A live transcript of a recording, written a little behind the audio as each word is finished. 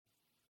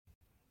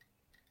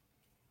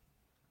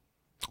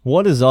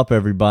What is up,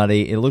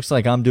 everybody? It looks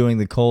like I'm doing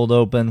the cold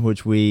open,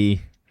 which we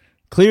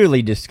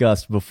clearly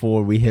discussed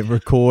before we hit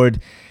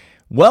record.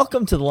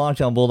 Welcome to the Locked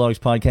On Bulldogs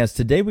podcast.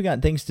 Today we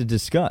got things to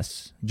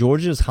discuss.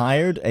 Georgia's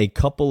hired a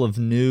couple of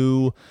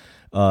new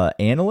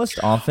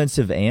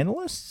offensive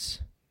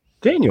analysts.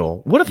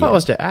 Daniel, what if I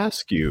was to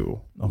ask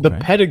you the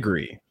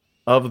pedigree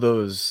of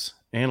those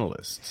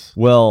analysts?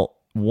 Well,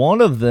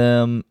 one of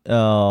them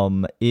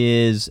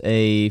is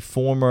a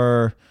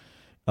former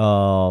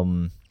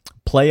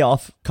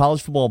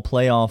college football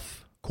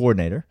playoff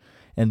coordinator,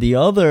 and the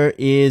other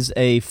is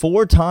a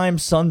four-time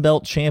Sun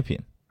Belt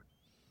champion.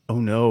 Oh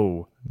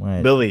no,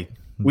 right. Billy,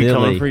 we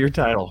coming for your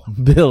title,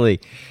 Billy,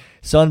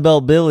 Sun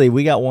Belt Billy.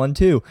 We got one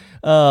too.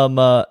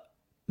 All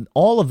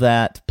of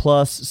that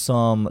plus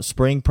some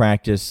spring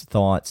practice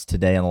thoughts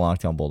today on the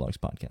Locked On Bulldogs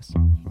podcast.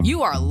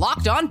 You are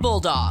Locked On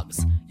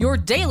Bulldogs, your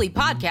daily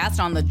podcast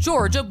on the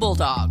Georgia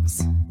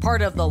Bulldogs,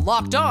 part of the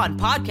Locked On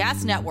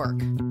Podcast Network.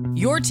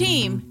 Your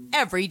team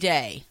every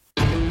day.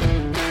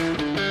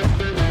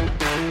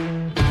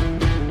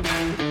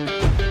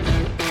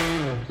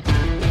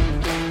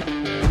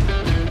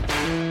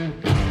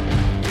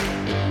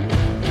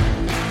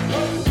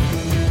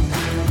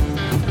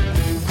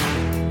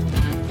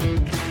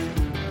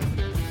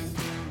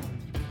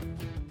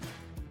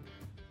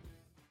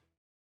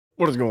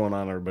 What is going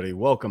on, everybody?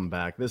 Welcome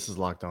back. This is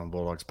Locked On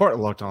Bulldogs, part of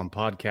the Locked On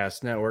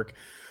Podcast Network.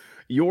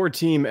 Your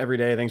team every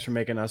day. Thanks for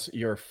making us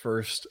your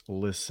first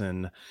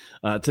listen.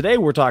 Today,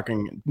 we're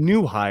talking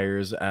new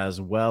hires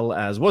as well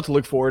as what to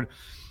look forward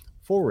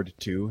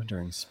to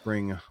during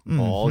spring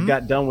ball.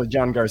 Got done with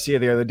John Garcia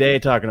the other day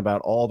talking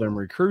about all them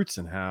recruits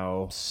and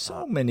how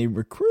so many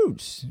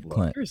recruits.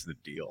 Well, here's the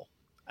deal.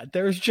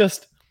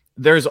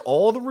 There's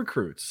all the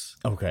recruits.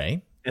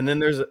 Okay. And then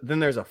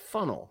there's a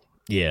funnel.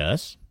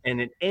 Yes. And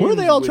it where are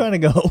they all trying to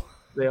go?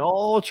 They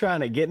all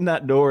trying to get in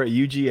that door at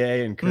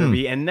UGA and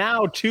Kirby, and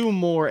now two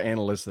more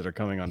analysts that are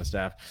coming on the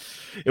staff.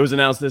 It was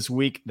announced this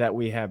week that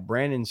we have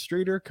Brandon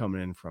Streeter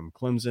coming in from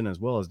Clemson, as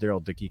well as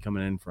Daryl Dickey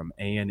coming in from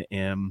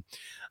A&M.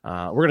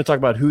 We're going to talk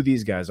about who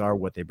these guys are,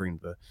 what they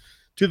bring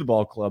to the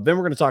ball club. Then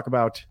we're going to talk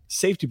about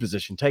safety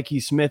position. Tyke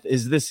Smith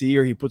is this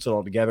year. He puts it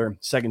all together.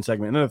 Second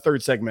segment. And then the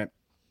third segment,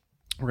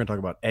 we're going to talk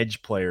about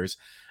edge players.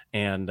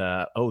 And,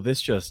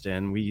 this just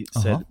in, we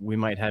said we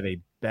might have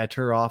a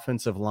better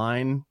offensive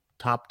line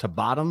top to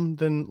bottom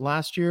than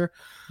last year.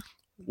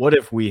 What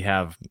if we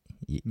have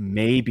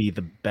maybe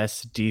the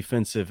best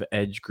defensive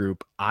edge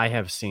group I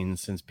have seen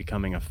since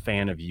becoming a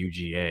fan of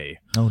UGA?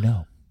 Oh,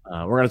 no.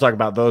 We're going to talk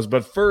about those.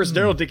 But first,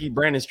 Daryl Dickey,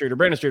 Brandon Streeter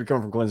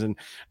coming from Clemson,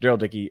 Daryl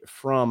Dickey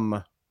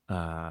from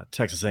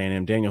Texas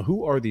A&M. Daniel,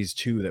 who are these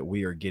two that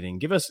we are getting?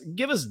 Give us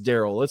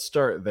Daryl. Let's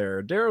start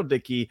there. Daryl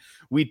Dickey,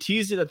 we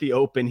teased it at the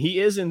open. He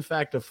is, in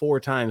fact, a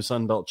four-time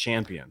Sun Belt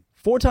champion.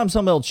 Four-time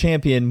Sun Belt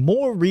champion.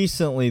 More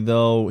recently,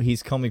 though,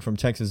 he's coming from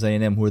Texas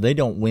A&M, where they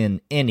don't win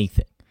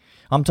anything.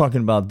 I'm talking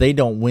about they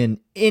don't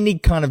win any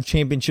kind of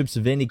championships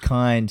of any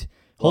kind.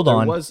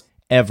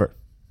 Ever.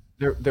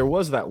 There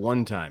was that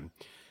one time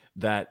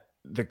that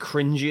the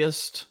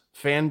cringiest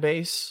fan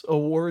base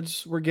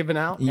awards were given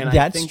out. And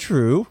that's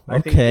true. I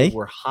think they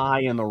were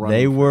high in the running.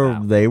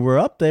 They were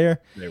up there.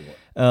 They were.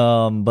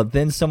 But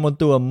then someone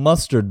threw a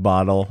mustard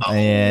bottle,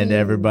 and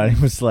everybody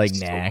was like,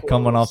 "Nah,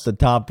 coming off the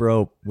top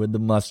rope with the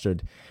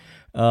mustard."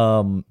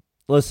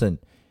 Listen,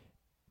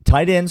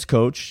 tight ends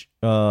coach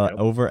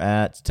over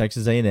at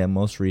Texas A&M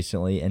most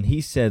recently, and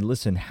he said,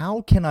 "Listen,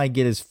 how can I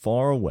get as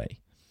far away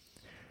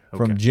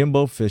from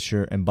Jimbo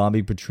Fisher and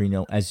Bobby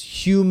Petrino as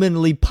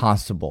humanly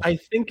possible?" I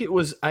think it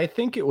was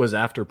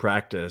after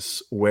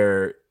practice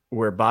where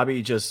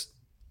Bobby just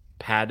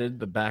patted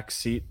the back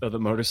seat of the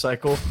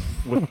motorcycle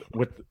with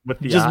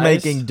the just eyes.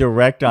 Making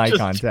direct eye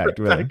contact.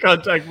 Eye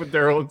contact with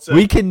Daryl and said,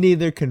 "We can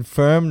neither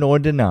confirm nor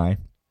deny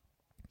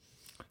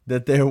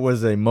that there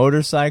was a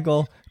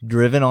motorcycle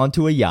driven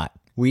onto a yacht.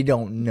 We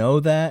don't know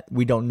that.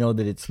 We don't know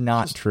that it's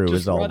not true,"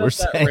 is all we're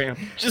saying. Ramp.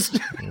 Just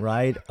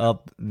right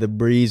up the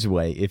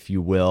breezeway, if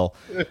you will.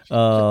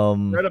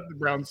 Right up the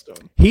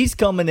brownstone. He's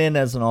coming in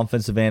as an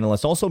offensive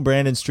analyst. Also,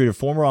 Brandon Streeter,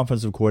 former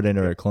offensive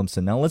coordinator at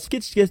Clemson. Now, let's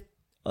get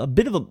a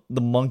bit of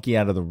the monkey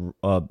out of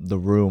the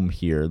room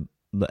here.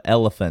 The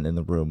elephant in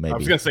the room, maybe. I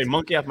was going to say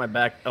monkey off my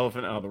back,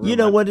 elephant out of the room. You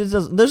know what?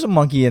 There's a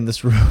monkey in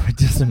this room. It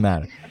doesn't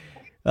matter.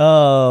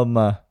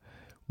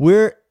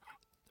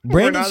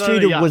 Brandon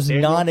Streeter was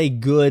not a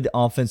good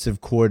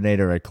offensive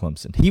coordinator at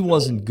Clemson. He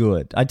wasn't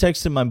good. I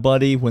texted my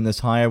buddy when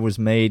this hire was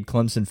made,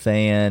 Clemson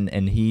fan,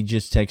 and he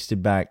just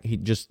texted back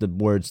the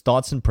words,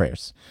 thoughts and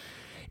prayers.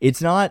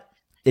 It's not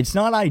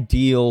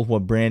ideal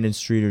what Brandon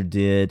Streeter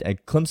did.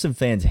 Clemson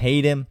fans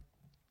hate him.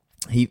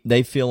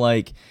 They feel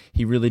like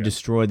he really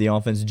destroyed the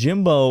offense.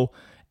 Jimbo,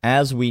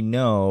 as we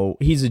know,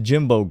 he's a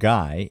Jimbo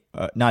guy.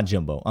 Not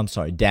Jimbo. I'm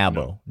sorry, Dabo.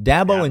 No.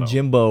 Dabo and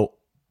Jimbo,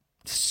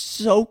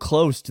 so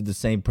close to the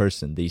same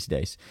person these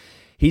days.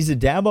 He's a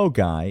Dabo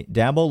guy.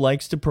 Dabo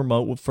likes to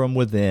promote from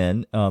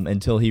within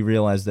until he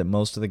realized that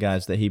most of the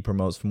guys that he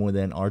promotes from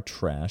within are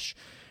trash.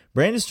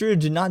 Brandon Streeter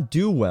did not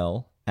do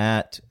well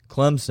at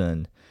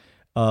Clemson.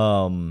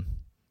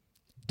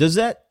 Does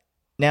that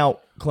Now,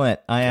 Clint,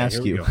 I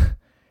ask you,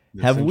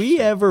 That's have we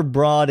ever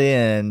brought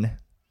in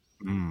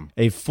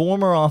a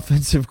former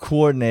offensive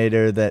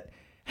coordinator that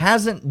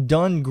hasn't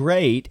done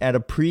great at a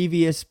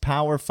previous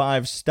Power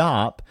 5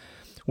 stop,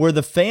 where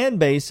the fan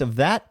base of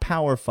that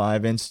Power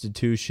 5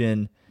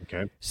 institution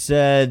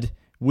said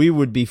we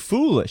would be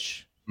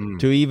foolish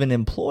to even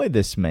employ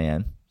this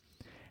man?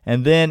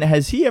 And then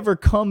has he ever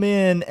come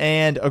in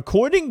and,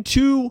 according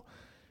to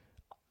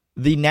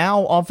the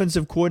now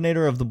offensive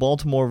coordinator of the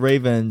Baltimore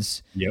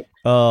Ravens,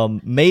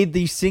 made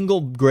the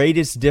single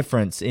greatest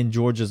difference in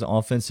Georgia's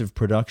offensive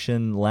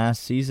production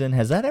last season?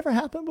 Has that ever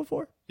happened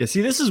before? Yeah,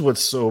 see, this is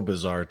what's so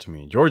bizarre to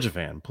me. Georgia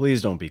fan,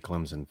 please don't be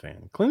Clemson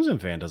fan. Clemson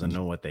fan doesn't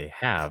know what they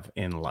have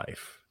in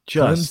life.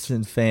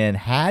 Clemson fan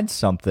had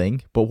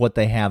something, but what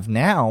they have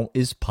now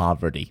is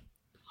poverty.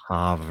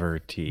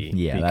 Poverty.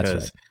 Yeah, because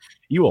that's right.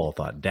 You all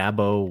thought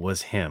Dabo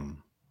was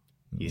him.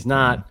 He's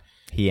not.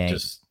 He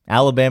ain't.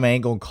 Alabama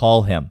ain't going to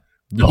call him.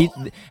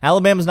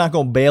 Alabama's not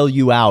going to bail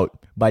you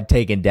out by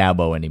taking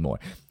Dabo anymore.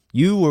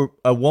 You were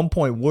at one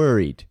point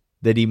worried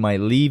that he might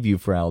leave you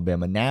for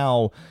Alabama.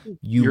 Now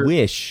you're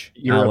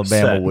Alabama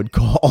upset. would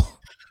call.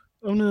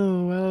 Oh,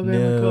 no,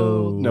 Alabama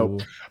called.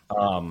 Nope.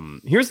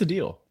 Here's the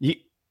deal.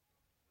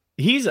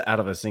 He's out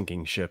of a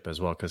sinking ship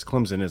as well, because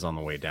Clemson is on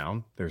the way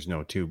down. There's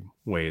no two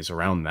ways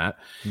around that.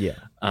 Yeah.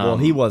 Well,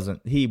 he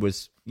wasn't. He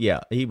was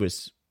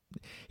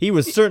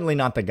certainly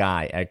not the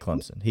guy at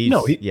Clemson. He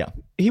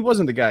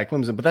wasn't the guy at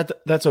Clemson, but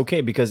that's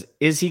okay, because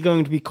is he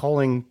going to be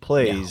calling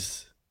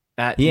plays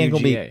at he ain't UGA?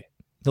 Gonna be,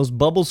 those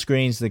bubble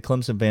screens that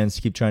Clemson fans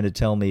keep trying to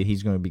tell me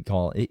he's going to be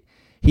calling.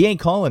 He ain't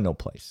calling no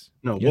place.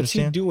 No, what's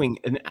he doing?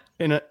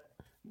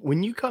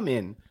 When you come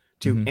in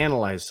to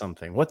analyze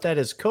something, what that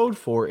is code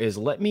for is,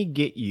 let me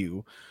get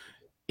you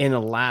in a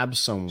lab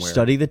somewhere.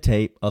 Study the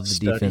tape of the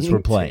defense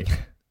we're playing.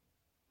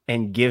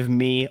 And give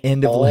me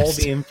all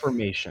the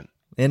information.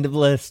 End of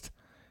list.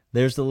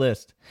 There's the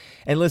list.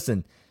 And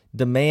listen,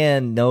 the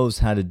man knows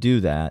how to do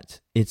that.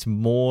 It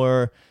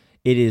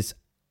is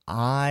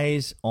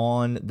eyes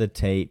on the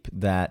tape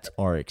that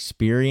are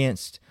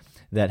experienced,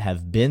 that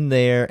have been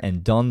there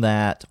and done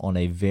that on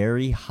a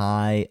very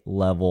high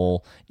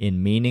level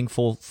in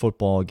meaningful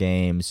football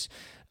games.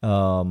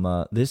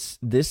 This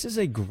is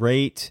a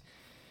great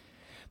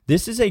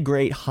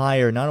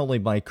hire, not only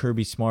by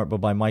Kirby Smart, but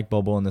by Mike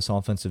Bobo and this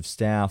offensive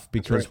staff,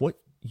 because what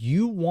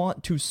you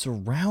want to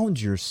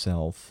surround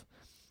yourself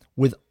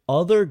with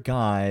other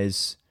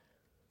guys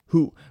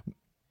who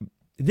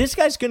this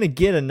guy's going to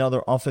get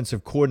another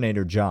offensive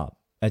coordinator job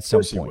at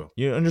some point.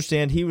 You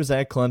understand, he was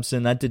at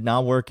Clemson. That did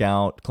not work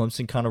out.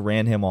 Clemson kind of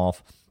ran him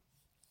off.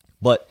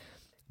 But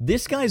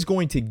this guy's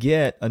going to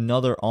get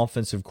another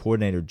offensive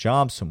coordinator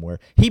job somewhere.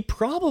 He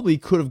probably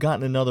could have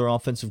gotten another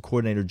offensive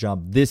coordinator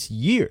job this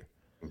year.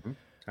 Mm-hmm.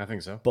 I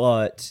think so.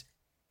 But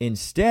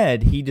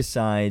instead, he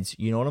decides,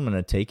 you know what, I'm going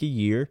to take a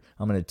year.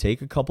 I'm going to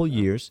take a couple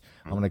years.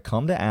 I'm going to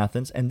come to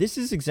Athens. And this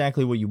is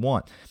exactly what you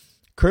want.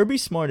 Kirby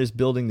Smart is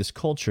building this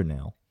culture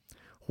now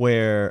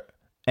where,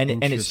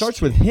 and it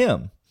starts with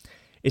him.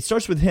 It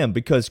starts with him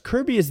because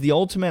Kirby is the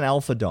ultimate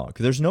alpha dog.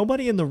 There's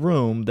nobody in the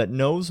room that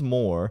knows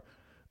more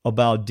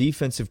about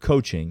defensive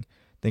coaching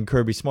than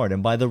Kirby Smart.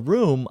 And by the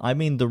room, I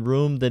mean the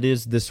room that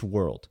is this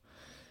world.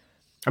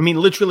 I mean,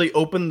 literally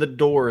open the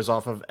doors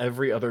off of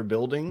every other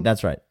building.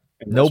 That's right.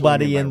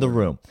 Nobody in the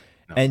room.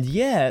 No. And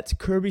yet,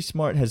 Kirby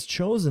Smart has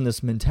chosen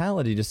this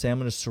mentality to say, I'm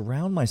going to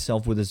surround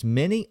myself with as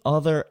many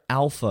other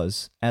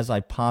alphas as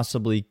I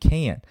possibly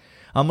can.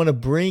 I'm going to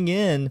bring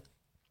in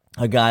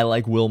a guy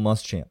like Will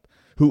Muschamp,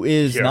 who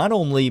is not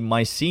only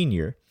my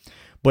senior,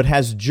 but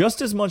has just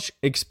as much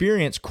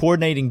experience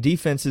coordinating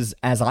defenses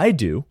as I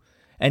do,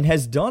 and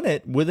has done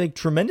it with a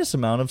tremendous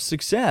amount of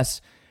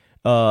success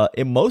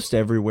in most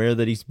everywhere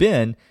that he's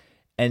been.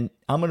 And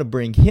I'm going to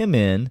bring him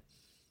in,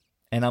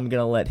 and I'm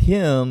going to let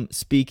him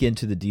speak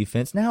into the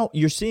defense. Now,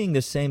 you're seeing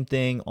the same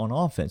thing on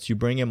offense. You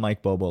bring in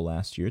Mike Bobo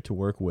last year to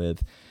work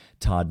with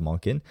Todd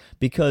Monken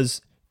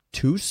because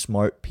two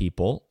smart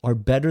people are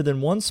better than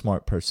one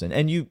smart person.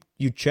 And you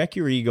check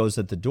your egos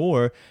at the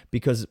door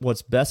because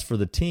what's best for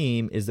the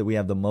team is that we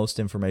have the most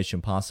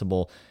information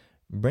possible.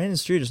 Brandon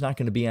Streeter's not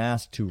going to be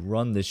asked to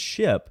run this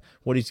ship.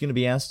 What he's going to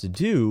be asked to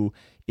do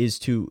is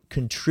to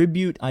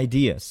contribute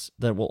ideas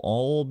that will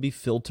all be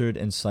filtered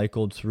and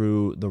cycled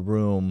through the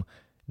room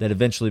that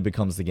eventually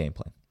becomes the game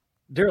plan.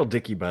 Daryl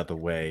Dickey, by the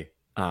way,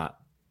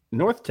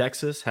 North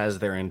Texas has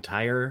their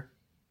entire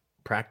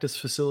practice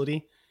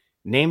facility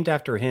named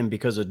after him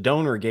because a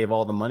donor gave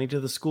all the money to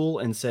the school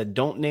and said,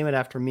 don't name it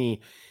after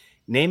me.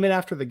 Name it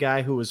after the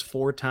guy who was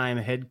 4-time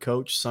head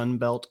coach, Sun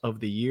Belt of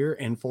the Year,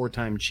 and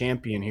 4-time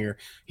champion here.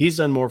 He's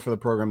done more for the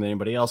program than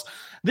anybody else.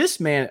 This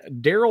man,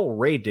 Daryl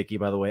Ray Dickey,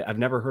 by the way, I've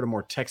never heard a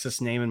more Texas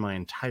name in my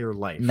entire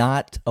life.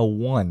 Not a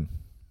one.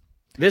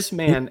 This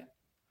man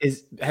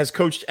has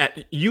coached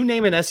at, you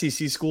name an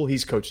SEC school,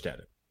 he's coached at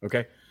it,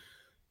 okay?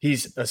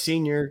 He's a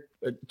senior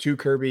to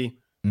Kirby.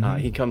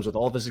 He comes with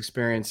all this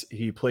experience.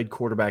 He played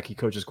quarterback. He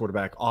coaches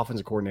quarterback,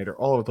 offensive coordinator,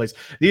 all over the place.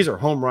 These are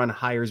home run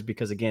hires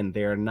because, again,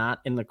 they are not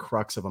in the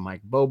crux of a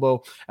Mike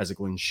Bobo as a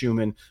Glenn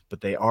Schumann,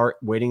 but they are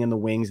waiting in the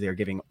wings. They are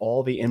giving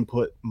all the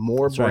input,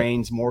 more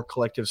brains, more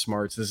collective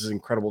smarts. This is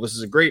incredible. This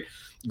is a great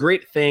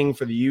thing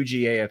for the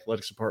UGA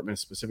athletics department,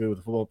 specifically with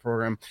the football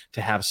program,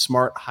 to have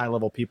smart,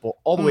 high-level people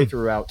all the way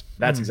throughout.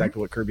 That's exactly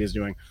what Kirby is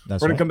doing. We're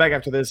going to come back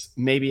after this,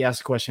 maybe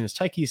ask the question, is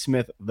Tyke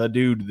Smith the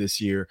dude this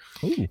year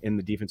in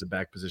the defensive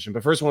back position?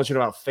 But first, I want you to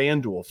know about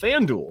FanDuel.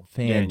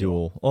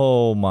 FanDuel.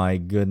 Oh, my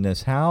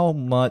goodness. How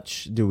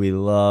much do we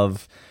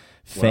love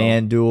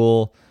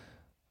FanDuel?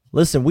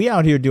 Listen, we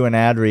out here doing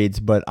ad reads,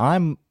 but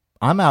I'm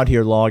out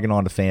here logging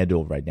on to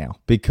FanDuel right now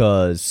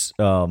because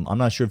I'm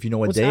not sure if you know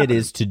what day it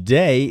is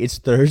today. It's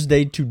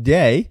Thursday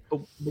today.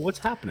 But what's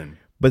happening?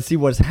 But see,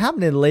 what's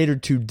happening later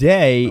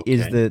today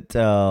is that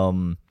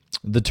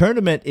the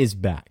tournament is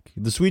back.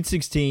 The Sweet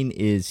 16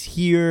 is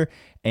here,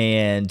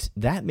 and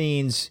that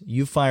means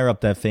you fire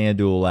up that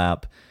FanDuel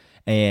app,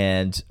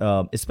 and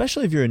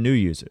especially if you're a new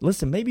user.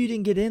 Listen, maybe you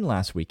didn't get in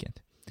last weekend.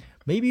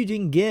 Maybe you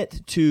didn't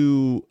get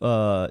to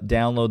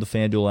download the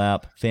FanDuel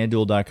app,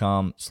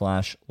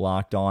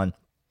 FanDuel.com/lockedon.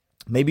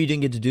 Maybe you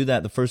didn't get to do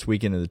that the first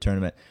weekend of the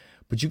tournament,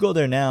 but you go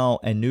there now,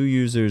 and new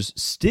users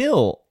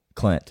still,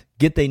 Clint,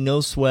 get a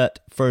no-sweat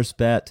first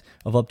bet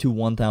of up to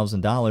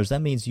 $1,000.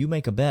 That means you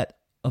make a bet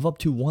of up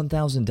to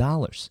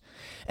 $1,000.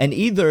 And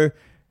either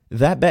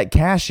that bet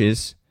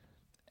cashes,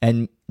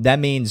 and that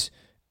means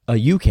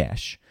you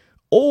cash,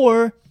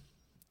 or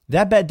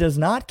that bet does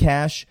not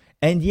cash,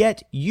 and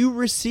yet you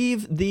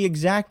receive the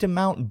exact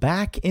amount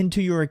back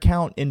into your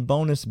account in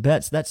bonus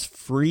bets. That's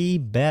free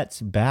bets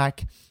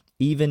back,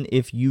 even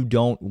if you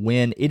don't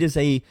win. It's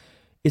a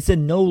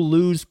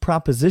no-lose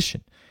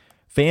proposition.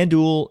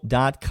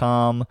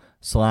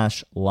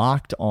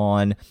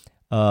 FanDuel.com/lockedon.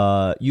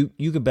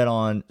 You can bet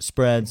on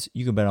spreads.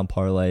 You can bet on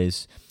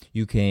parlays.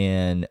 You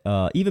can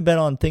even bet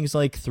on things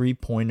like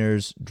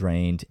three-pointers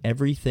drained.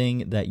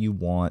 Everything that you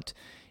want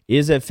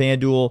is at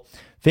FanDuel.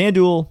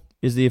 FanDuel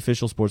is the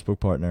official sportsbook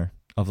partner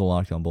of the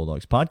Locked On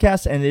Bulldogs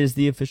podcast, and it is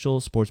the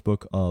official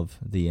sportsbook of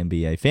the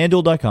NBA.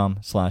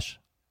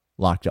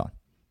 FanDuel.com/lockedon.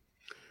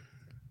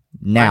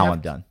 Now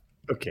I'm done.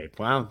 Okay,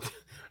 wow.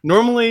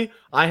 Normally,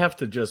 I have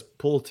to just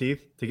pull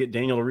teeth to get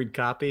Daniel to read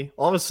copy.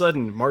 All of a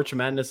sudden, March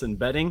Madness and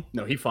betting,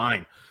 no, he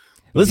fine.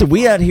 Listen,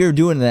 we out here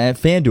doing that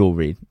FanDuel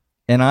read,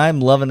 and I'm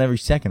loving every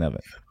second of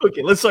it.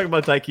 Okay, let's talk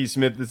about Tyke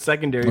Smith, the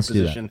secondary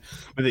position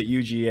with the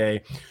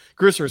UGA.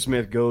 Christopher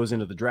Smith goes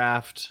into the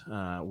draft.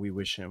 We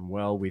wish him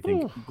well. We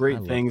think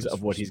great things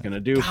of what he's going to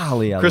do.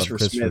 Golly, Christopher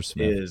Smith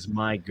is,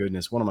 my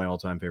goodness, one of my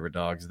all-time favorite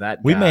dogs.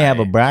 We may have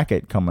a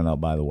bracket coming up,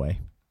 by the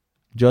way.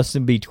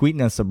 Justin be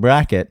tweeting us a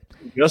bracket.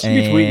 Justin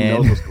be tweeting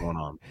knows what's going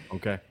on.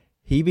 Okay.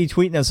 He be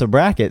tweeting us a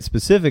bracket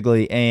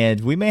specifically, and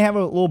we may have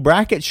a little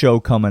bracket show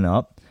coming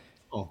up.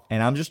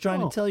 And I'm just trying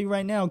to tell you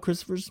right now,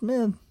 Christopher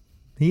Smith,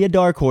 he a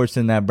dark horse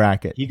in that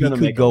bracket. He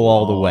could go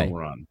all the way.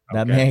 Run. Okay.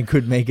 That man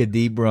could make a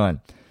deep run.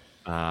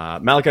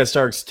 Malachi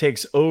Starks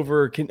takes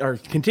over or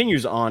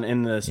continues on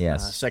in this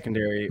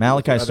secondary.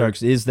 Malachi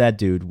Starks is that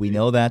dude. We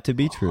know that to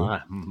be true.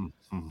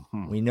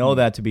 We know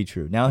that to be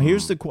true. Now,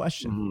 here's the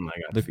question.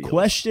 The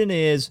question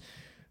is,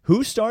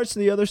 who starts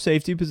the other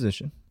safety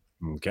position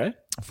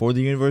for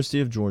the University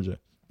of Georgia?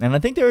 And I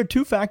think there are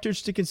two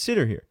factors to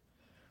consider here.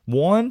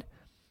 One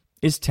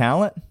is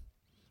talent,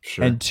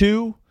 and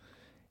two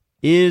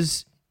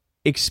is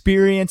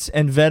experience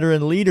and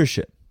veteran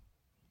leadership.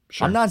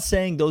 Sure. I'm not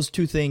saying those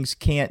two things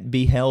can't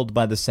be held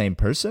by the same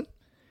person,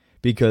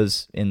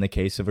 because in the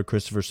case of a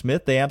Christopher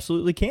Smith, they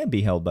absolutely can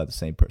be held by the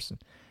same person.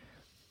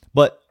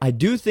 But I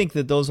do think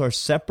that those are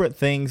separate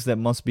things that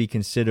must be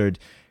considered.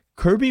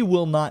 Kirby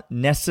will not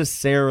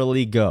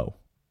necessarily go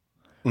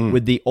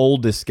with the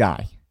oldest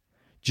guy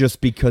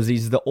just because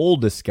he's the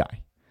oldest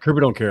guy.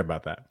 Kirby don't care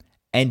about that.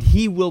 And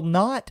he will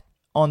not,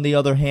 on the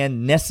other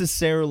hand,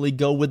 necessarily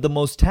go with the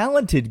most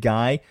talented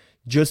guy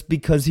just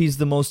because he's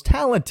the most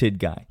talented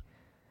guy.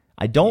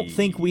 I don't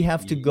think we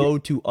have to go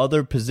to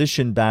other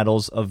position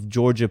battles of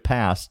Georgia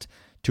past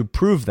to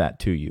prove that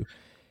to you.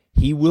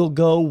 He will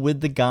go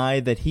with the guy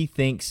that he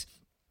thinks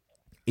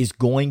is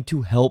going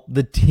to help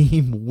the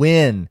team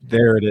win.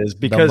 There it is.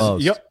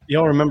 Because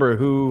y'all remember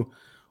who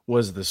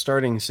was the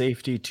starting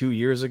safety 2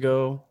 years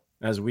ago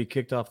as we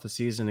kicked off the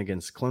season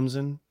against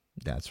Clemson?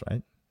 That's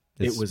right.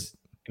 It was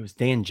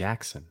Dan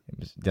Jackson.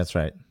 That's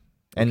right.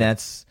 And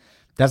that's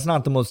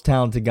not the most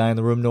talented guy in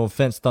the room. No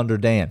offense, Thunder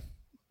Dan.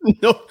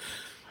 No.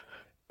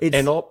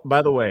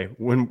 By the way,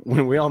 when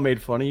we all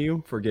made fun of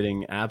you for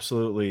getting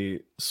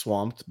absolutely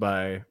swamped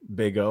by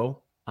Big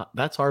O,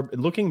 that's our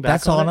looking back.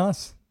 That's on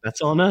us.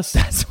 That's on us.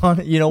 That's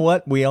on. You know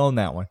what? We own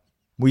that one.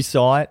 We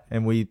saw it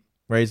and we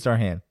raised our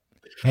hand.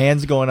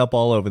 Hands going up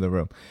all over the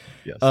room.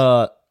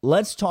 Yes.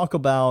 Let's talk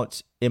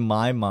about, in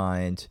my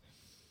mind,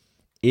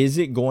 this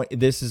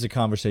is a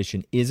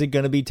conversation. Is it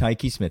going to be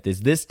Tyke Smith?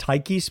 Is this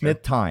Tyke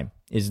Smith time?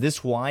 Is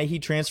this why he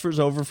transfers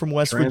over from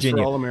West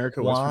Virginia?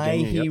 All-America, why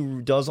West Virginia,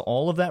 he does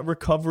all of that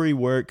recovery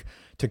work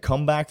to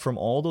come back from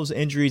all those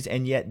injuries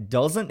and yet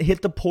doesn't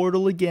hit the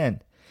portal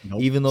again?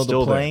 Nope, even though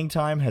the playing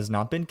there. time has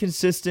not been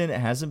consistent, it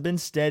hasn't been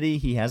steady.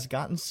 He has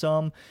gotten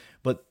some,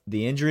 but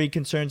the injury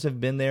concerns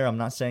have been there. I'm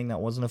not saying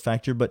that wasn't a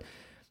factor, but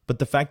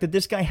the fact that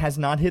this guy has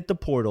not hit the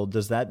portal,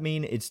 does that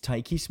mean it's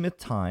Tyke Smith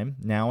time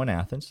now in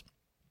Athens?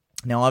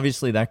 Now,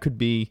 obviously, that could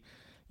be,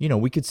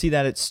 we could see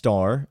that at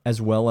star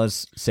as well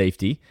as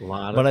safety. A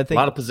lot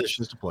of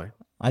positions to play.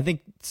 I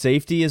think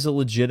safety is a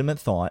legitimate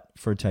thought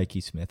for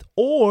Tyke Smith.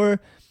 Or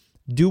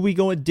do we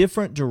go a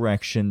different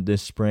direction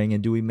this spring,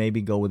 and do we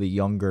maybe go with a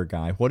younger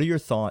guy? What are your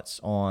thoughts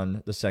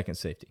on the second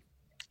safety?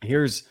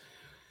 Here's,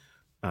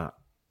 let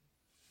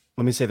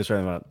me say this right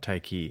about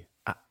Tyke.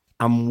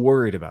 I'm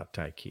worried about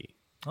Tyke.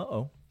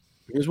 Uh-oh.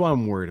 Here's why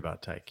I'm worried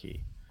about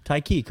Tyke.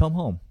 Tyke, come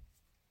home.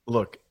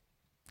 Look,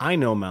 I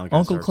know Malachi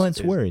Uncle Starks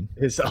Clint's worried.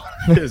 His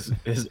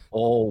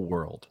all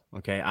world.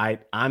 Okay,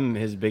 I'm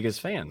his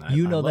biggest fan.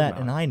 You know that,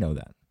 and I know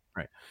that.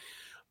 Right,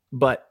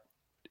 but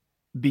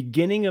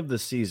beginning of the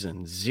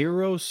season,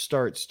 0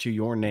 starts to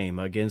your name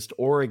against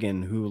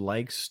Oregon, who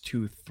likes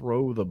to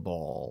throw the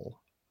ball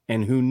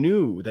and who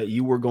knew that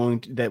we're going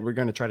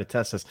to try to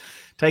test us.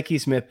 Tyke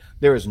Smith,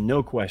 there is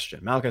no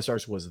question. Malachi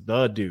Starks was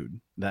the dude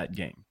that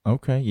game.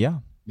 Okay, yeah.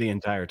 The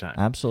entire time.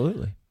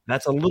 Absolutely.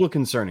 That's a little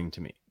concerning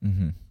to me,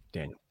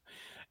 Daniel.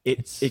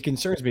 It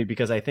concerns me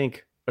because I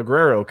think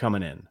Aguero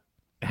coming in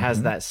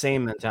has that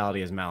same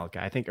mentality as Malachi.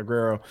 I think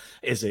Aguero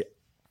is a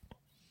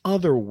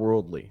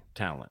otherworldly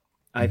talent.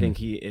 I think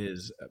he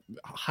is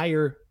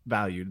higher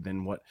valued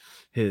than what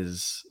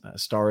his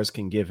stars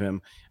can give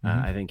him.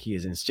 I think he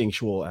is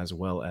instinctual as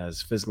well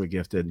as physically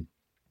gifted.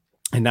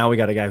 And now we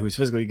got a guy who's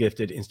physically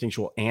gifted,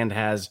 instinctual, and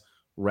has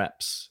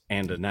reps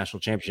and a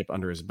national championship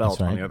under his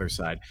belt on the other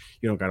side.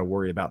 You don't got to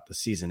worry about the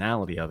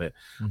seasonality of it.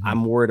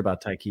 I'm worried about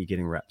Tyke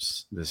getting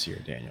reps this year,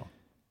 Daniel.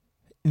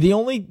 The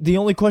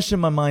only question in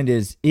my mind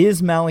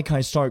is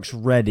Malachi Starks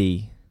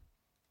ready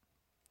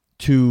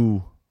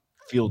to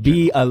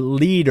be a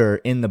leader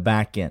in the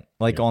back end,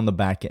 on the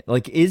back end?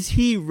 Like, is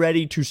he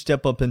ready to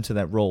step up into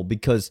that role?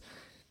 Because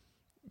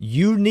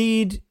you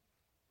need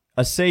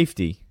a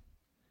safety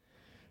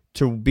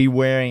to be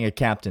wearing a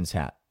captain's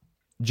hat.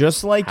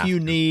 Just like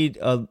you need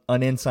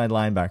an inside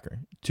linebacker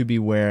to be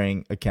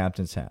wearing a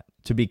captain's hat,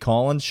 to be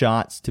calling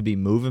shots, to be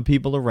moving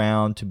people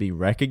around, to be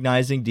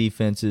recognizing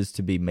defenses,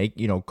 to be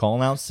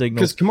calling out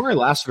signals. Because Kamari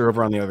Lassiter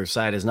over on the other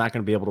side is not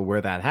going to be able to wear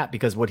that hat,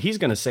 because what he's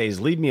going to say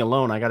is, leave me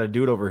alone. I got a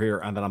dude over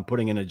here that I'm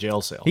putting in a jail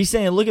cell. He's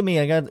saying, look at me.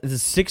 I got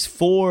this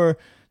 6'4",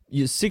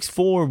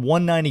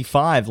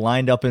 195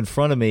 lined up in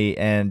front of me,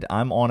 and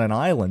I'm on an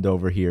island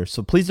over here.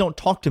 So please don't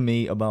talk to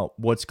me about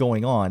what's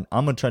going on.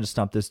 I'm going to try to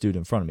stop this dude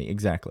in front of me.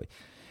 Exactly.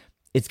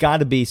 It's got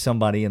to be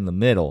somebody in the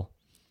middle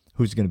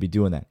who's going to be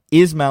doing that.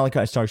 Is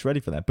Malachi Starks ready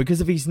for that? Because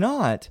if he's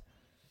not,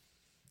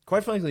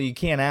 quite frankly, you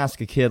can't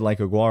ask a kid like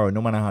Aguero,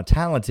 no matter how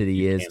talented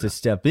he is, to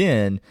step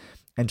in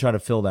and try to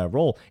fill that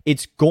role.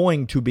 It's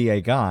going to be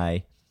a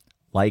guy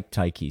like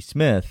Tyke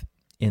Smith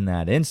in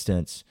that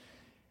instance,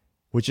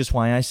 which is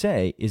why I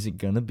say, is it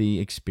going to be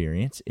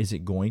experience? Is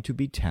it going to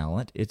be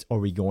talent? Are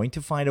we going to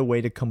find a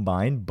way to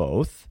combine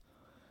both?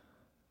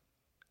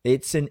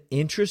 It's an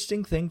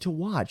interesting thing to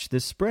watch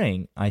this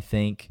spring, I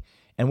think.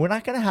 And we're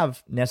not going to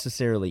have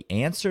necessarily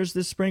answers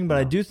this spring, but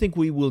I do think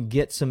we will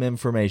get some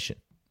information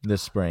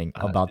this spring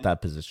about that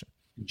position.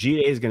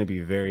 GA is going to be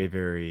very,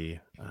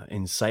 very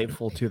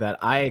insightful to that.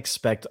 I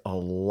expect a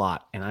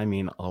lot, and I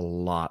mean a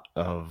lot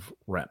of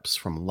reps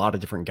from a lot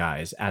of different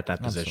guys at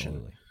that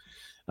position.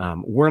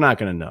 We're not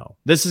going to know.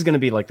 This is going to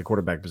be like the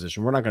quarterback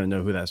position. We're not going to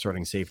know who that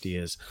starting safety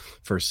is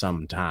for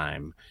some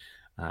time.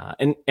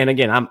 And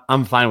again,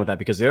 I'm fine with that,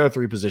 because the other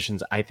 3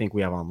 positions I think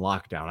we have on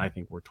lockdown. I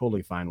think we're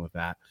totally fine with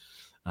that.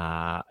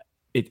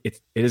 It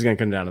is going to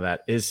come down to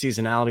that. Is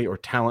seasonality or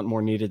talent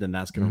more needed? And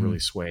that's going to really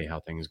sway how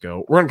things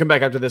go. We're going to come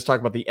back after this, talk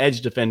about the edge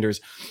defenders.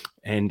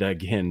 And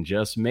again,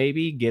 just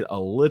maybe get a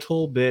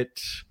little bit...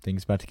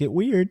 Things about to get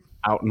weird.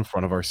 Out in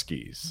front of our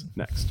skis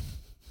next.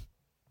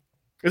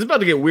 It's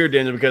about to get weird,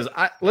 Daniel, because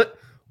let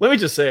me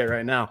just say it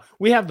right now.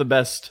 We have the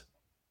best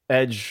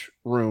edge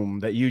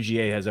room that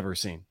UGA has ever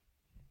seen.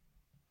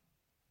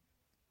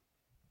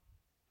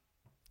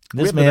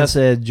 This man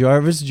said,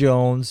 Jarvis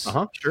Jones,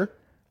 sure.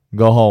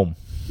 Go home.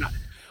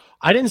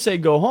 I didn't say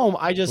go home.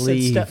 I just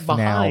said step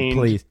behind. Now,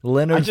 please.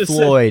 Leonard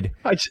Floyd,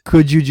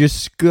 could you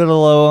just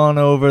scuttle on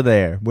over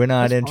there? We're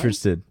not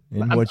interested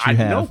in what you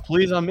have. No,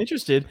 please, I'm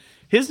interested.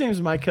 His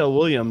name's Michael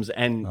Williams,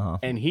 and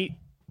he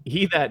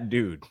that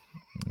dude.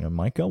 Yeah,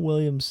 Michael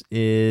Williams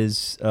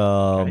is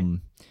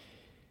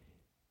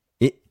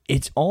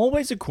it's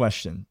always a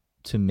question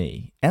to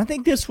me, and I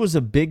think this was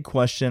a big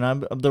question.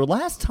 The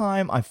last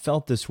time I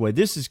felt this way,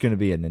 this is going to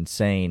be an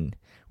insane.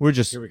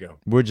 Here we go.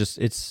 By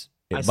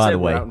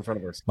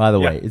the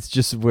way, it's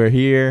just we're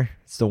here.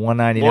 It's the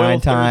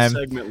 199 time.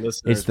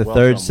 It's the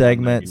third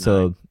segment,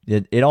 so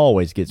it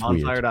always gets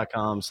weird.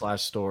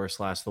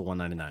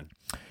 Bonfire.com/store/the199.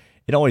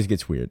 It always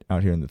gets weird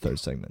out here in the third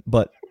segment,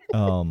 but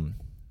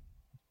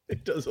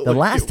It does. The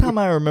last time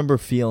I remember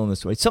feeling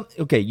this way,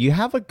 you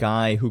have a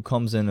guy who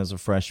comes in as a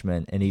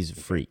freshman and he's a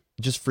freak,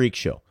 just freak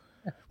show.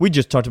 We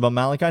just talked about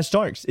Malachi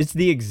Starks. It's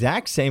the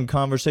exact same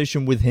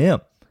conversation with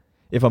him,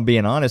 if I'm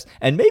being honest,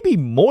 and maybe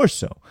more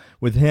so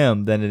with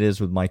him than it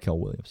is with Michael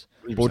Williams.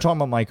 100%. But we're talking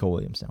about Michael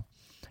Williams now.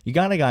 You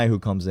got a guy who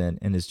comes in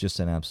and is just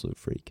an absolute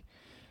freak.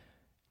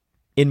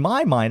 In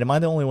my mind, am I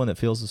the only one that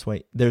feels this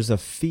way? There's a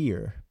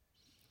fear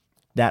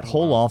that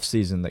whole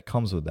offseason that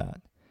comes with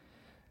that.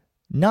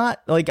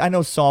 Not like, I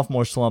know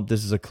sophomore slump,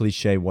 this is a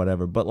cliche,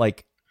 whatever, but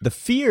like the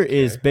fear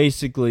is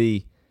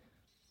basically,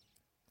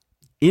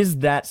 is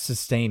that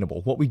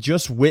sustainable? What we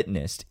just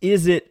witnessed,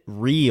 is it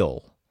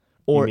real?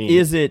 Or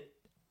is it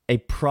a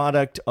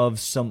product of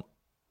some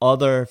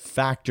other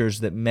factors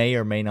that may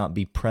or may not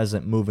be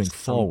present moving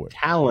forward?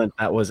 Talent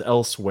that was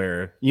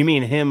elsewhere. You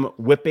mean him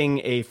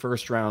whipping a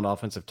first-round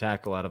offensive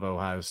tackle out of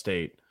Ohio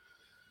State?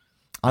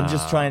 I'm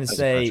just trying to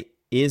say,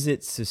 is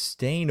it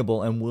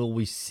sustainable and will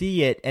we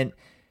see it? And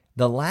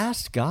the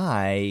last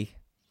guy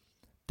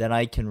that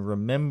I can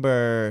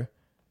remember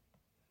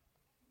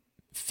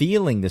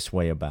feeling this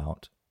way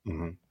about,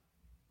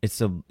 it's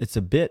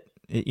a bit,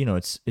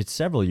 it's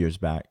several years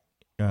back,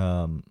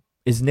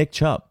 is Nick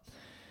Chubb.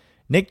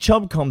 Nick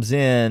Chubb comes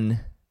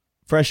in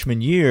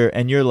freshman year,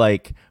 and you're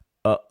like,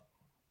 Todd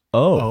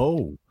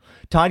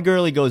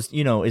Gurley goes,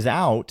 is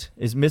out,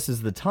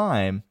 misses the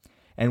time,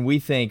 and we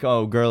think,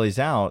 oh, Gurley's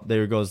out,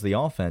 there goes the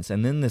offense.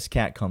 And then this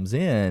cat comes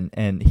in,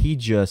 and he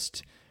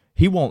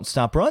won't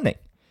stop running.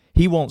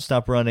 He won't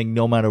stop running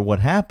no matter what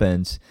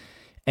happens.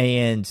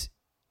 And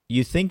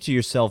you think to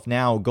yourself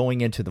now,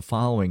 going into the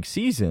following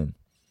season,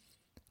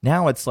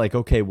 now it's like,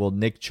 okay, well,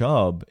 Nick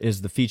Chubb is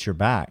the feature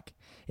back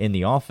in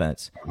the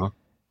offense.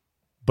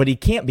 But he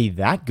can't be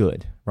that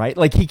good, right?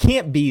 Like, he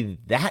can't be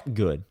that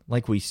good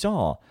like we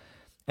saw.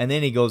 And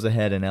then he goes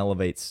ahead and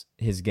elevates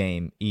his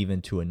game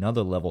even to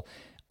another level.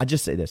 I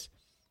just say this.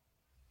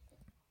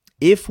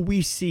 If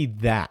we see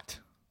that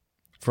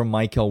from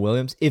Michael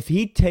Williams, if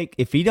he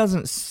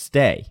doesn't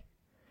stay,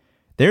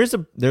 there's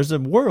a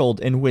world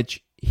in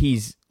which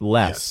he's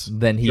less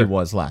than he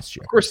was last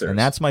year. Of course there is. And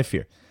that's my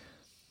fear.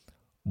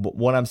 But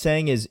what I'm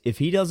saying is, if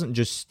he doesn't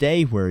just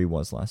stay where he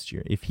was last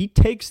year, if he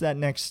takes that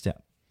next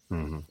step,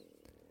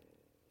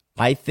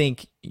 I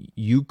think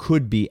you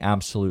could be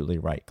absolutely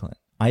right, Clint.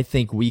 I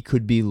think we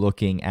could be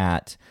looking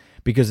at,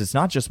 because it's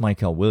not just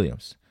Michael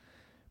Williams.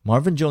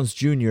 Marvin Jones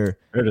Jr.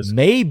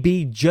 may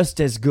be just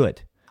as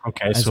good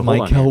as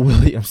Michael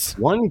Williams.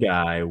 One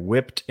guy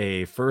whipped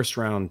a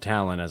first-round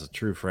talent as a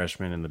true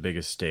freshman in the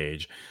biggest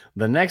stage.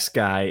 The next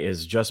guy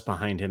is just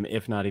behind him,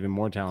 if not even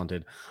more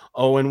talented.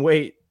 Oh, and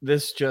wait,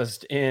 this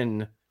just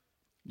in.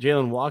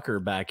 Jalen Walker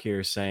back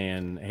here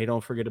saying, hey,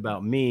 don't forget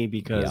about me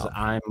because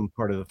I'm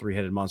part of the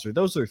three-headed monster.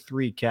 Those are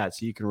three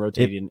cats, so you can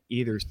rotate in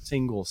either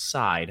single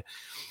side.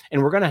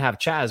 And we're going to have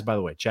Chaz, by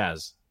the way.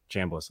 Chaz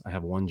Chambliss, I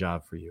have one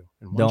job for you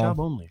and one job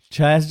only.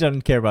 Chaz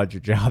doesn't care about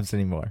your jobs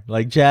anymore.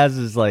 Like, Chaz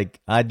is like,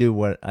 I do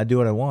what I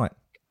want.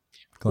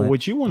 Well,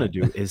 what you want to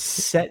do is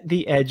set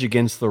the edge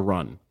against the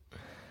run.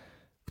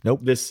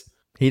 Nope.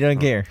 He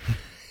doesn't care.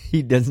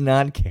 He does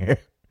not care.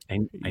 I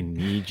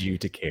need you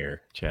to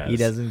care, Chaz. He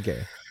doesn't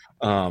care.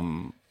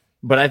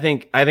 But I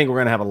think we're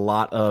going to have a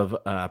lot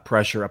of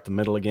pressure up the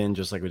middle again,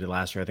 just like we did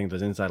last year. I think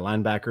those inside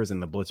linebackers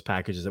and the blitz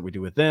packages that we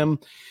do with them.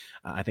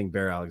 I think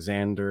Bear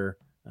Alexander.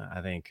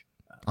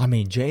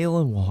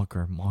 Jalen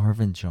Walker,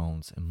 Marvin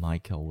Jones, and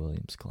Michael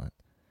Williams, Clint.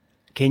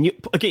 Can you?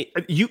 Okay,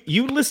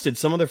 you listed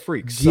some of the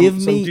freaks.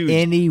 Give me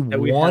any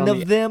one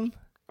of them,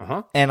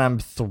 and I'm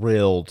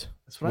thrilled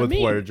with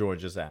where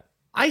George is at.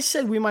 I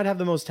said we might have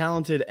the most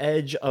talented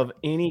edge of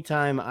any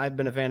time I've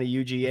been a fan of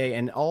UGA,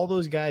 and all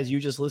those guys you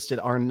just listed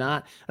are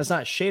not. That's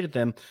not shade at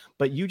them,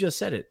 but you just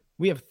said it.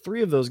 We have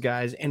three of those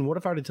guys, and what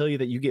if I were to tell you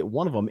that you get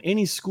one of them?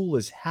 Any school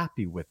is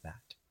happy with that,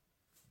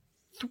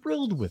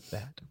 thrilled with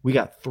that. We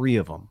got three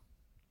of them,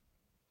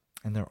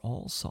 and they're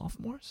all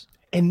sophomores.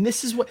 And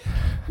this is what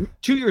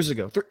 2 years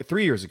ago,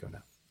 3 years ago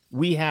now,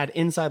 we had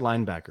inside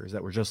linebackers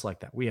that were just like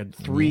that. We had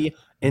three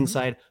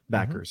inside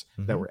backers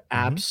that were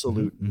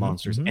absolute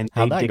monsters, and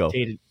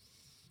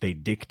they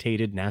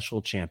dictated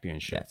national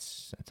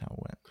championships. That's how it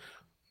went.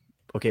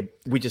 Okay,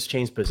 we just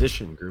changed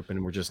position group,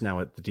 and we're just now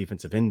at the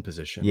defensive end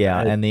position.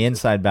 Yeah, and the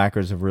inside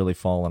backers have really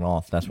fallen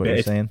off. That's what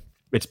you're saying?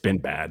 It's been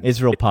bad.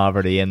 It's real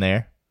poverty in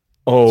there.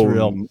 Oh, it's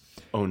real.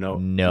 Oh, no.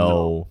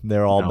 No,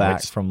 they're all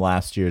back from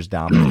last year's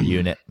dominant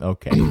unit.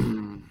 Okay.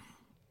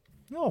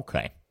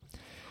 Okay.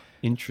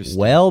 Interesting.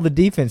 Well, the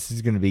defense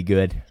is going to be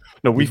good.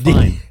 No, we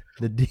fine.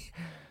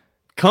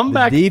 Come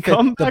back.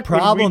 The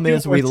problem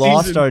is we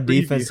lost our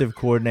defensive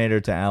coordinator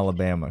to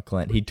Alabama,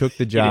 Clint. He took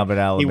the job at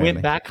Alabama. He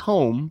went back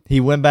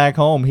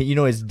home.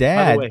 His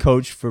dad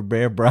coached for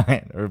Bear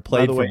Bryant or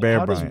played for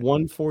Bear Bryant. How does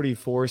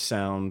 144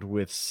 sound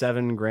with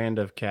 $7,000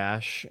 of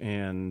cash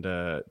and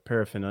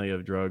paraphernalia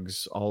of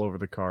drugs all over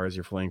the car as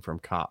you're fleeing from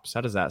cops?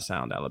 How does that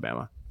sound,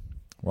 Alabama?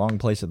 Wrong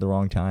place at the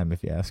wrong time,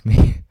 if you ask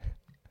me.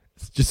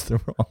 It's just the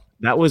wrong.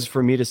 That was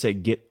for me to say,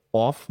 get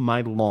off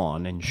my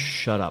lawn and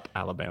shut up,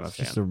 Alabama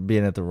fan. Just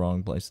being at the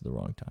wrong place at the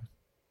wrong time.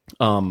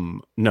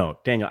 No,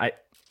 Daniel,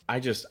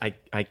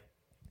 I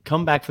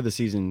come back for the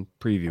season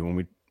preview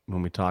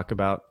when we talk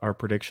about our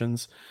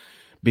predictions,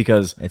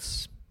 because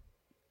it's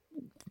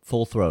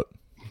full-throated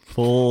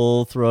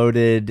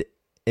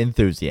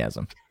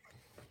enthusiasm.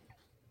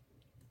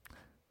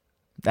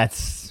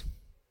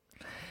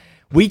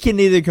 We can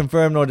neither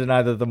confirm nor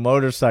deny that the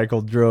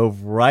motorcycle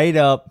drove right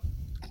up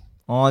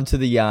onto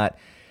the yacht.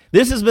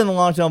 This has been the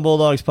Locked On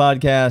Bulldogs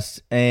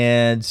podcast,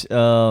 and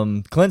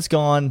Clint's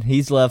gone.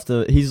 He's left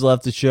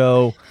the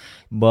show.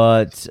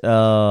 But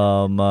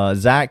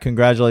Zach,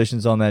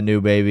 congratulations on that new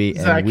baby,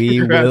 and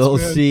we will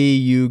see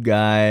you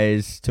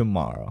guys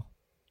tomorrow.